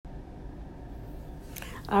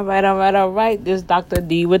All right. This Dr.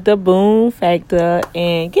 D with the Boom Factor.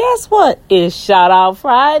 And guess what? It's Shout Out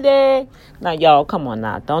Friday. Now, y'all, come on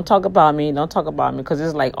now. Don't talk about me. Because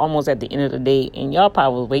it's like almost at the end of the day. And y'all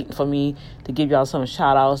probably was waiting for me to give y'all some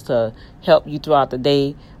shout outs to help you throughout the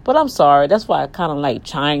day. But I'm sorry. That's why I kind of like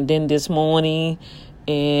chimed in this morning.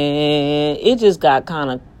 And it just got kind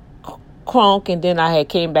of crunk, and then I had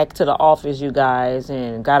came back to the office, you guys,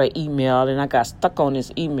 and got an email, and I got stuck on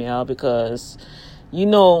this email because, I'm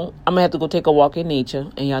going to have to go take a walk in nature,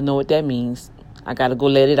 and y'all know what that means. I got to go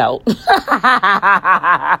let it out.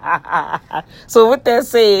 So with that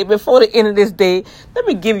said, before the end of this day, let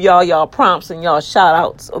me give y'all prompts and y'all shout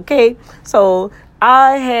outs, okay? So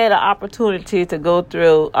I had an opportunity to go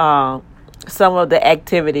through some of the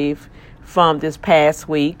activities from this past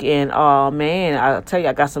week, and man, I'll tell you,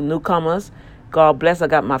 I got some newcomers. God bless. I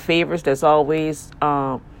got my favorites that's always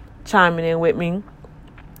chiming in with me,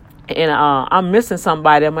 and I'm missing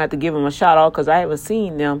somebody. I'm gonna have to give them a shout out because I haven't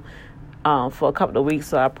seen them for a couple of weeks.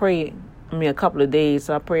 So a couple of days.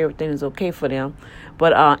 So I pray everything is okay for them.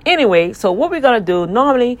 But anyway, so what we're gonna do?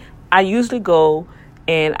 Normally, I usually go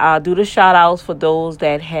and I'll do the shout outs for those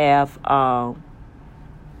that have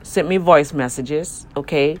sent me voice messages.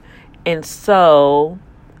 Okay. And so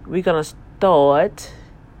we're going to start.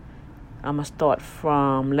 I'm going to start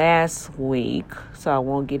from last week so I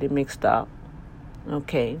won't get it mixed up.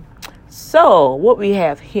 Okay. So what we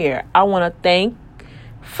have here, I want to thank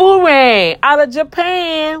Furan out of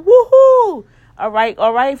Japan. Woohoo! All right,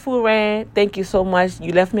 Furan. Thank you so much.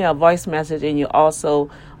 You left me a voice message and you also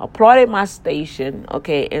applauded my station.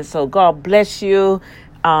 Okay. And so God bless you.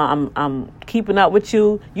 I'm keeping up with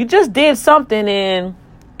you. You just did something and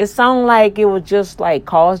it sounded like it was just like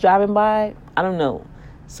cars driving by. I don't know.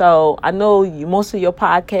 So I know most of your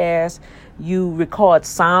podcasts, you record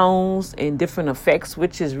sounds and different effects,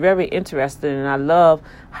 which is very interesting. And I love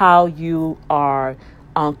how you are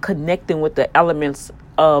connecting with the elements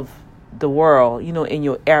of the world, in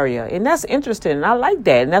your area. And that's interesting. And I like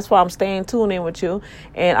that. And that's why I'm staying tuned in with you.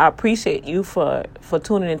 And I appreciate you for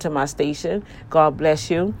tuning into my station. God bless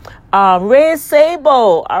you. Red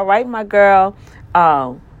Sable. All right, my girl.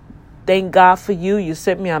 Thank God for you. You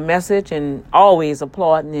sent me a message and always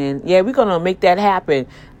applauding. And yeah, we're going to make that happen.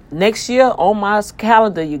 Next year on my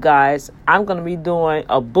calendar, you guys, I'm going to be doing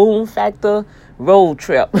a Boom Factor road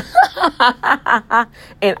trip. And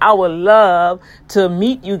I would love to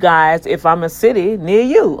meet you guys if I'm a city near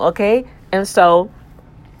you. Okay. And so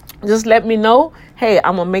just let me know. Hey,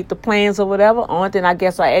 I'm going to make the plans or whatever. Only thing I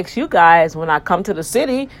guess I ask you guys when I come to the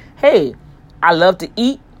city, hey, I love to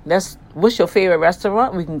eat. What's your favorite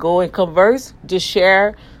restaurant? We can go and converse, just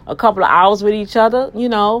share a couple of hours with each other,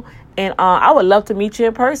 and I would love to meet you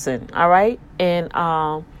in person. All right. And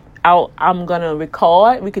I'm going to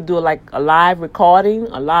record. We could do like a live recording,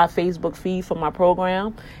 a live Facebook feed for my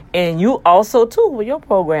program. And you also too with your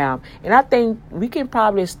program. And I think we can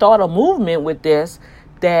probably start a movement with this,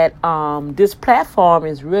 that this platform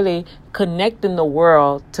is really connecting the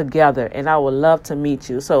world together. And I would love to meet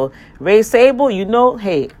you. So Ray Sable,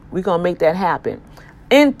 hey, we're going to make that happen.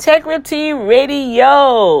 Integrity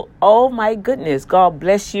Radio. Oh, my goodness. God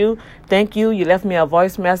bless you. Thank you. You left me a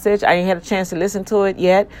voice message. I ain't had a chance to listen to it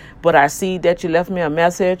yet, but I see that you left me a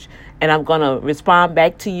message, and I'm going to respond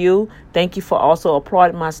back to you. Thank you for also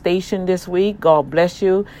applauding my station this week. God bless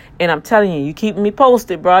you. And I'm telling you, you keeping me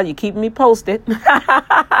posted, bro. You keeping me posted.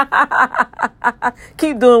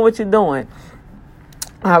 Keep doing what you're doing.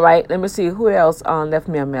 All right. Let me see who else left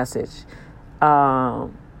me a message.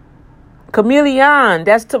 Chameleon,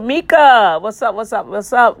 that's Tamika.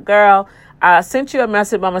 What's up, girl? I sent you a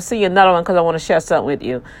message, but I'm going to see you another one because I want to share something with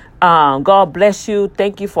you. God bless you.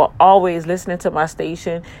 Thank you for always listening to my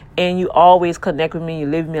station, and you always connect with me. You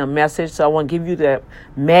leave me a message, so I want to give you the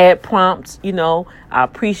mad prompts. I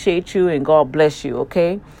appreciate you, and God bless you,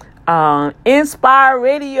 okay? Inspire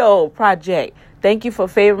Radio Project. Thank you for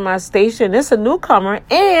favoring my station. It's a newcomer,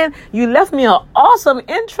 and you left me an awesome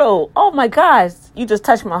intro. Oh, my gosh. You just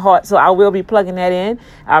touched my heart, so I will be plugging that in.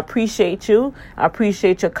 I appreciate you. I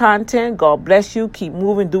appreciate your content. God bless you. Keep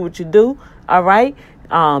moving. Do what you do. All right?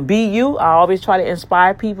 Be you. I always try to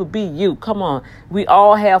inspire people. Be you. Come on. We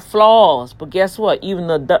all have flaws, but guess what? Even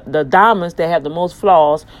the diamonds that have the most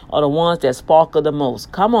flaws are the ones that sparkle the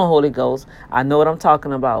most. Come on, Holy Ghost. I know what I'm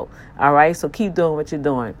talking about. All right? So keep doing what you're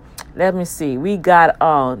doing. Let me see. We got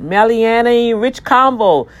Meliana Rich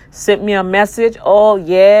Combo sent me a message. Oh,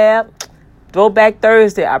 yeah. Throwback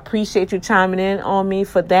Thursday. I appreciate you chiming in on me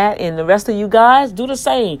for that. And the rest of you guys, do the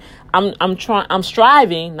same. I'm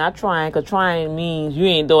striving, not trying, because trying means you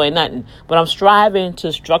ain't doing nothing. But I'm striving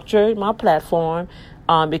to structure my platform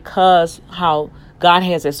because how God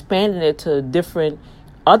has expanded it to different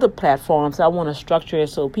other platforms. I want to structure it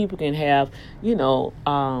so people can have, it'll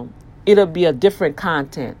be a different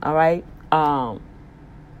content. All right.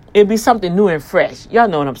 It'll be something new and fresh. Y'all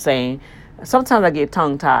know what I'm saying. Sometimes I get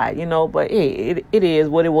tongue tied, but hey, it is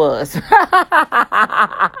what it was.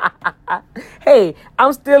 Hey,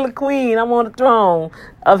 I'm still a queen. I'm on the throne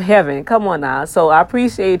of heaven. Come on now. So I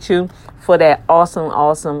appreciate you for that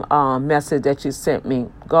awesome message that you sent me.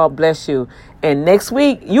 God bless you. And next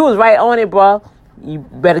week, you was right on it, bro. You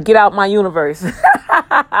better get out my universe.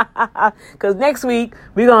 Because next week,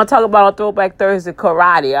 we're going to talk about Throwback Thursday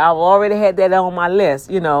karate. I've already had that on my list,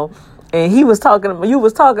 And you was talking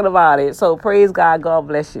about it. So praise God. God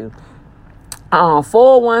bless you.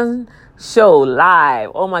 401 Show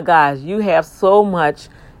Live. Oh my gosh. You have so much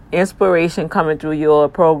inspiration coming through your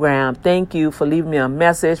program. Thank you for leaving me a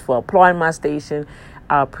message, for applauding my station.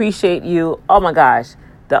 I appreciate you. Oh my gosh.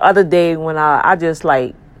 The other day when I just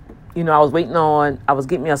I was I was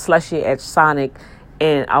getting me a slushie at Sonic,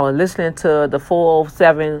 and I was listening to the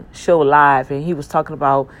 407 Show Live, and he was talking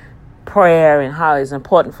about prayer and how it's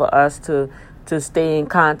important for us to stay in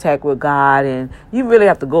contact with God. And you really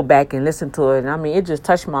have to go back and listen to it. And I mean, it just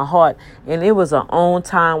touched my heart, and it was an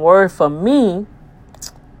on-time word for me.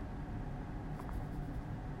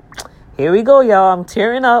 Here we go, y'all. I'm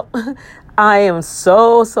tearing up. I am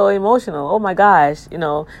so emotional. Oh my gosh.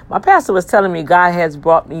 My pastor was telling me God has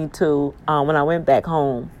brought me to, when I went back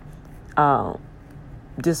home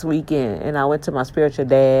this weekend, and I went to my spiritual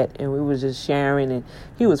dad, and we was just sharing, and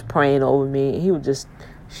he was praying over me. He was just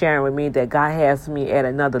sharing with me that God has me at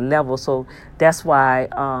another level. So that's why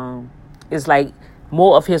it's like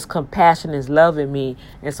more of his compassion is loving me.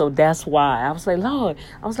 And so that's why I was like, Lord,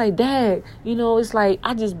 Dad, it's like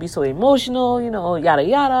I just be so emotional, yada,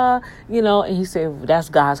 yada, and he said, that's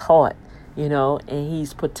God's heart, and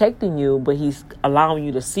he's protecting you, but he's allowing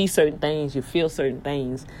you to see certain things, you feel certain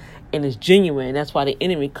things, and it's genuine. That's why the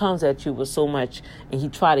enemy comes at you with so much, and he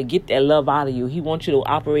try to get that love out of you. He wants you to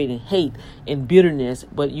operate in hate and bitterness,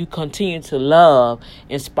 but you continue to love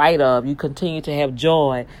in spite of. You continue to have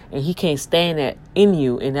joy, and he can't stand that in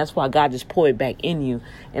you, and that's why God just poured it back in you.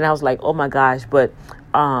 And I was like, oh my gosh. But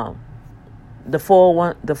the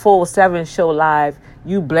 407 Show Live,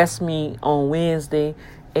 you blessed me on Wednesday.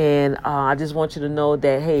 And I just want you to know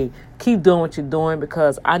that, hey, keep doing what you're doing,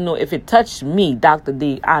 because I know if it touched me, Dr.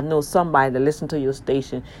 D, I know somebody that listened to your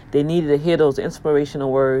station, they needed to hear those inspirational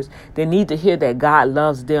words. They need to hear that God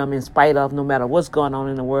loves them in spite of no matter what's going on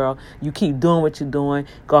in the world. You keep doing what you're doing.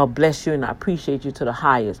 God bless you, and I appreciate you to the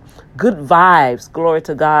highest. Good vibes. Glory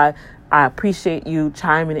to God. I appreciate you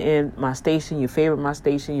chiming in my station. You favored my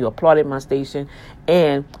station. You applauded my station.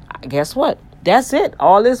 And guess what? That's it.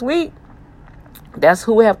 All this week. That's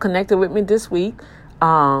who have connected with me this week.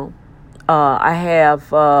 I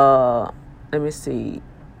have, let me see.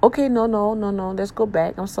 Okay, no. Let's go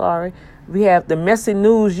back. I'm sorry. We have the Messy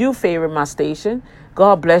News. You favorite my station.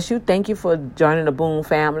 God bless you. Thank you for joining the Boom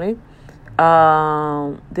family.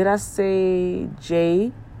 Did I say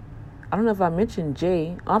Jay? I don't know if I mentioned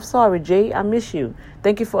Jay. I'm sorry, Jay. I miss you.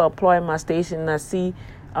 Thank you for applauding my station. I see,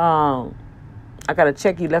 I got to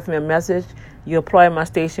check. You left me a message. You applaud my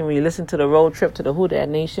station when you listen to the road trip to the Who Dat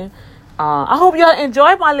Nation. I hope y'all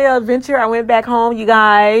enjoyed my little adventure. I went back home, you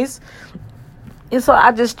guys. And so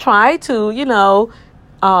I just try to,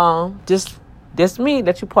 this me,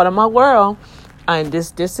 that you're part of my world. And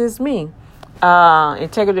this is me.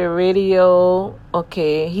 Integrity Radio.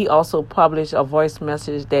 Okay. He also published a voice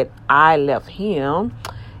message that I left him.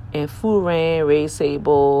 And Furan, Ray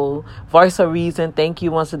Sable, Voice of Reason, thank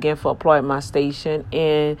you once again for applauding my station.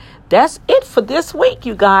 And that's it for this week,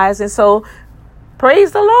 you guys. And so,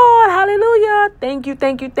 praise the Lord. Hallelujah. Thank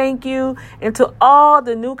you. And to all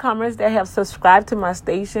the newcomers that have subscribed to my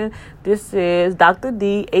station, this is Dr.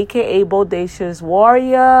 D, a.k.a. Bodacious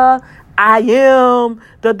Warrior. I am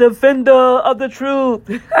the defender of the truth.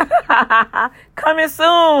 Coming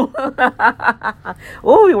soon.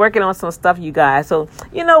 We'll be working on some stuff, you guys. So,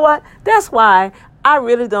 you know what? That's why I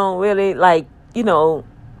really don't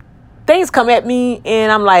things come at me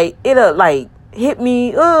and I'm like, it'll hit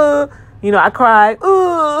me. I cry.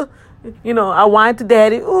 I whine to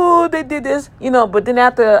daddy. They did this. But then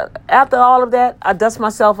after all of that, I dust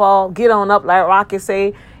myself off, get on up like Rocky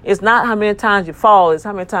say. It's not how many times you fall, it's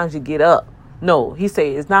how many times you get up. No, he said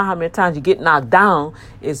it's not how many times you get knocked down,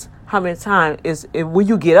 it's how many times when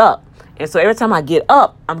you get up. And so every time I get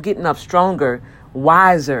up, I'm getting up stronger,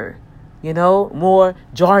 wiser, more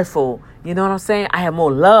joyful. You know what I'm saying? I have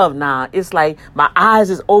more love now. It's like my eyes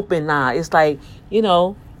is open now. It's like,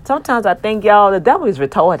 sometimes I think, y'all, the devil is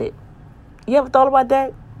retarded. You ever thought about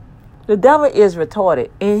that? The devil is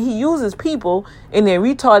retarded, and he uses people in their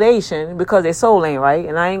retardation because their soul ain't right.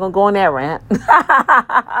 And I ain't gonna go on that rant.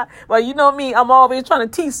 But you know me, I'm always trying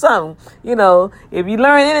to teach something. You know, if you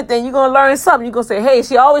learn anything, you're gonna learn something. You're gonna say, hey,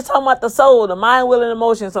 she always talking about the soul, the mind, will, and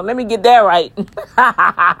emotion. So let me get that right.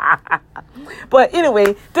 But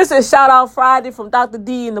anyway, this is Shout Out Friday from Dr.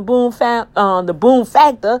 D and the Boom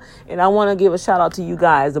Factor, and I want to give a shout out to you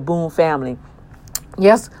guys, the Boom family.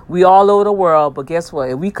 Yes, we all over the world, but guess what?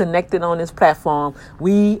 If we connected on this platform,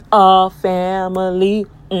 we are family.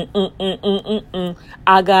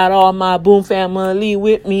 I got all my Boom family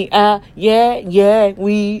with me. Yeah,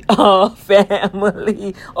 we are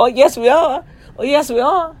family. Oh, yes, we are. Oh, yes, we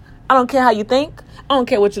are. I don't care how you think. I don't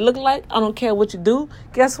care what you look like. I don't care what you do.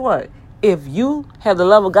 Guess what? If you have the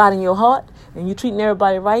love of God in your heart and you're treating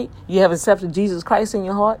everybody right, you have accepted Jesus Christ in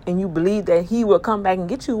your heart, and you believe that he will come back and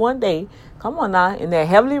get you one day, come on now, in that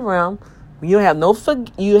heavenly realm, you have no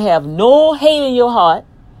hate in your heart.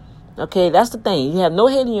 Okay, that's the thing. You have no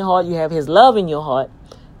hate in your heart. You have his love in your heart.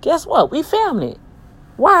 Guess what? We family.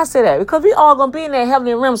 Why I say that? Because we all going to be in that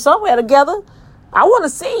heavenly realm somewhere together. I want to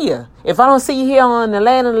see you. If I don't see you here on the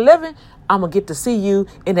land of the living, I'm going to get to see you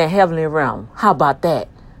in that heavenly realm. How about that?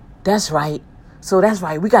 That's right. So that's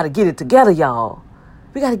right. We got to get it together, y'all.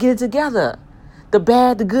 We got to get it together. The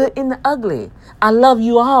bad, the good, and the ugly. I love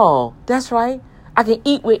you all. That's right. I can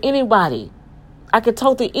eat with anybody. I can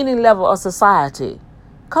talk to any level of society.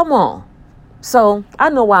 Come on. So I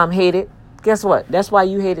know why I'm hated. Guess what? That's why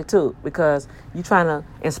you hate it too. Because you trying to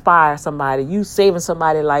inspire somebody. You saving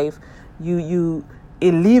somebody's life. You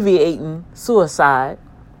alleviating suicide.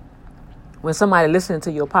 When somebody listening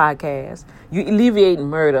to your podcast, you alleviating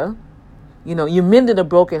murder. You know, you mending the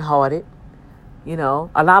brokenhearted. You know,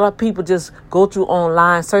 a lot of people just go through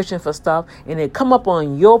online searching for stuff, and they come up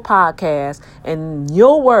on your podcast and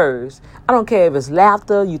your words. I don't care if it's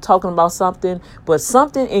laughter, you talking about something, but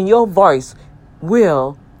something in your voice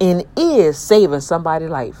will and is saving somebody's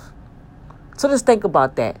life. So just think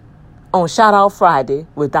about that. On Shout Out Friday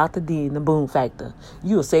with Dr. D and the Boom Factor,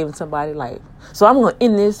 you are saving somebody's life. So I'm going to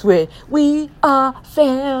end this with, we are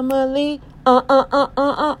family.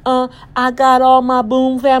 I got all my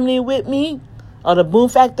Boom family with me. Or the Boom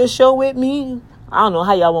Factor show with me. I don't know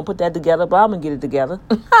how y'all want to put that together, but I'm going to get it together.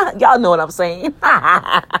 Y'all know what I'm saying.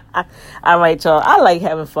 All right, y'all. I like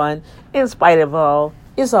having fun in spite of all.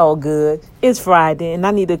 It's all good. It's Friday, and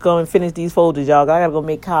I need to go and finish these folders, y'all. I got to go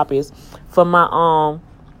make copies for my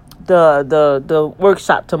the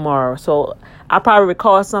workshop tomorrow. So I'll probably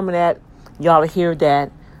record some of that. Y'all hear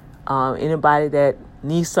that. Anybody that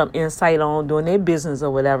needs some insight on doing their business or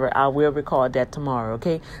whatever, I will record that tomorrow.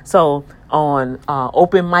 Okay. So on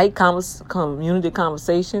open mic community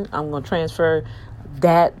conversation, I'm going to transfer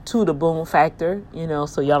that to the Boom Factor, you know,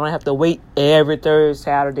 so y'all don't have to wait every third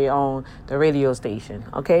Saturday on the radio station.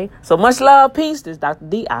 Okay. So much love. Peace. This is Dr.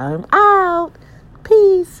 D. I'm out.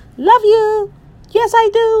 Peace. Love you. Yes, I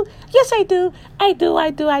do. Yes, I do. I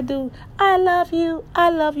do. I love you. I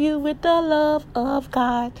love you with the love of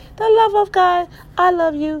God. The love of God. I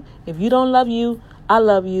love you. If you don't love you, I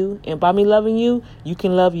love you. And by me loving you, you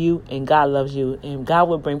can love you, and God loves you. And God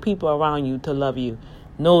will bring people around you to love you.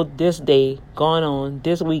 Know this day, going on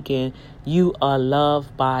this weekend, you are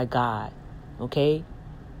loved by God. Okay?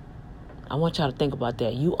 I want y'all to think about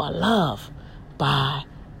that. You are loved by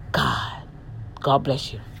God. God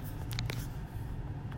bless you.